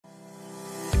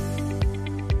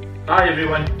Hi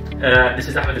everyone, this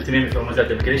is 𝗪𝗏𝗫𝗦𝗦 from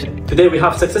𝗪𝗏𝗭𝗔𝗥 application. Today we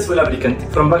have successful applicant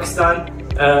from Pakistan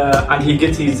and he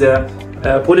gets his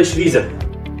Polish visa.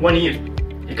 1 year.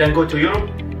 He can go to Europe,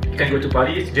 he can go to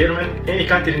Paris, Germany, any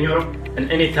country in Europe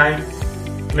and any time,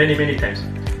 many times.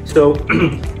 So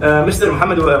Mr.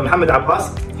 Mohammed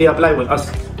Abbas, he applied with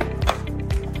us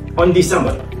on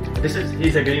December. This is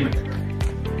his agreement.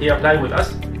 He applied with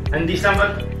us on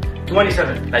December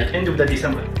 27, like end of the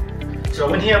December. So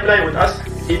when he applied with us,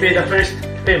 he paid the first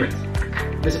payment.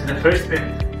 This is the first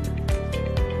payment.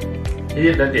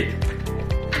 Here the date.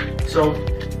 So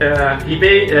he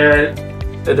paid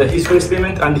his first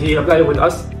payment and he applied with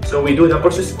us. So we do the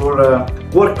process for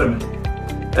work permit.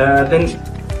 Then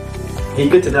he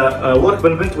gets the work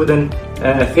permit within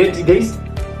 30 days.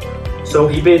 So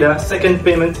he paid a second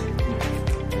payment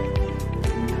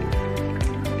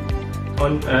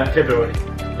on February,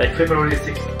 like February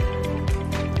 6th.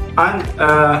 And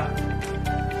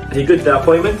he got the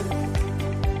appointment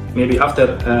maybe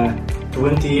after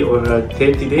 20 or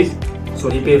 30 days. So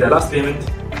he paid the last payment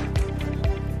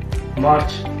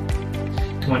March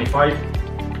 25.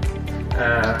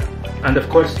 And of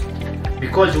course,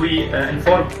 because we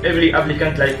inform every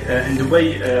applicant, like in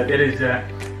Dubai, there is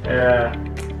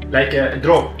like a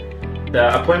draw.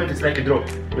 The appointment is like a draw,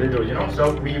 with a draw, you know.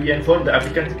 So we inform the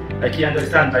applicant, like he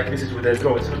understands, like this is with a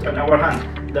draw. It's not in our hand.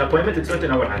 The appointment is not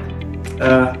in our hand.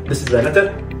 This is the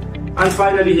letter. And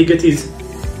finally, he gets his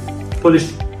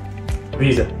Polish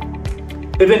visa.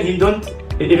 Even he don't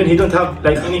have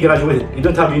like any graduate. He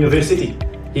don't have university.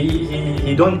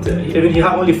 He don't even he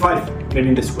have only 5 maybe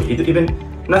in the school. He even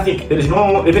nothing. There is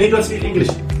no even he don't speak English.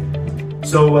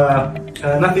 So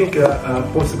nothing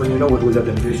possible, you know, with the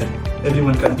immigration.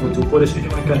 Everyone can go to Polish.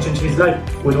 Everyone can change his life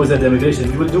with the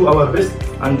immigration. We will do our best,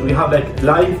 and we have like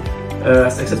live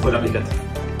successful applicant.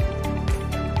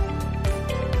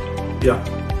 Yeah.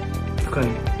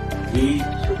 जी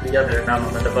शुक्रिया। मेरा नाम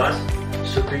मोहम्मद अब्बास।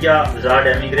 शुक्रिया ज़ाड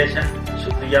immigration.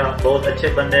 शुक्रिया, बहुत अच्छे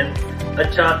बंदे,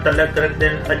 अच्छा तलक रखते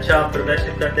हैं, अच्छा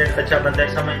प्रोग्रेसिव करते हैं, अच्छा बंदे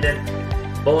समझते हैं,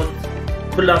 बहुत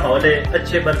खुला माहौल है,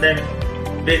 अच्छे बंदे,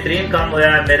 बेहतरीन काम होया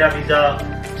है। मेरा वीज़ा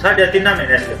 3.5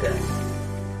 महीने से लगा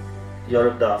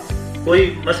यूरोप का। कोई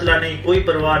मसला नहीं, कोई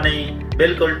परवाह नहीं,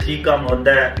 बिल्कुल ठीक काम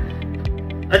होता है,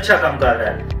 अच्छा काम कर रहा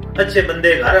है, अच्छे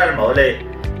बंदे, हर माहौल है,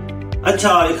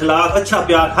 अच्छा इखलाक, अच्छा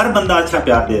प्यार, हर बंदा अच्छा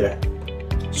प्यार दे रहा है।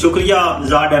 शुक्रिया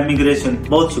ज़ाड इमिग्रेशन,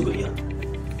 बहुत शुक्रिया।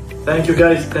 Thank you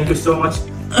guys, thank you so much,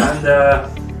 and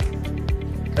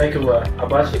thank you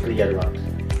Abbas. शुक्रिया।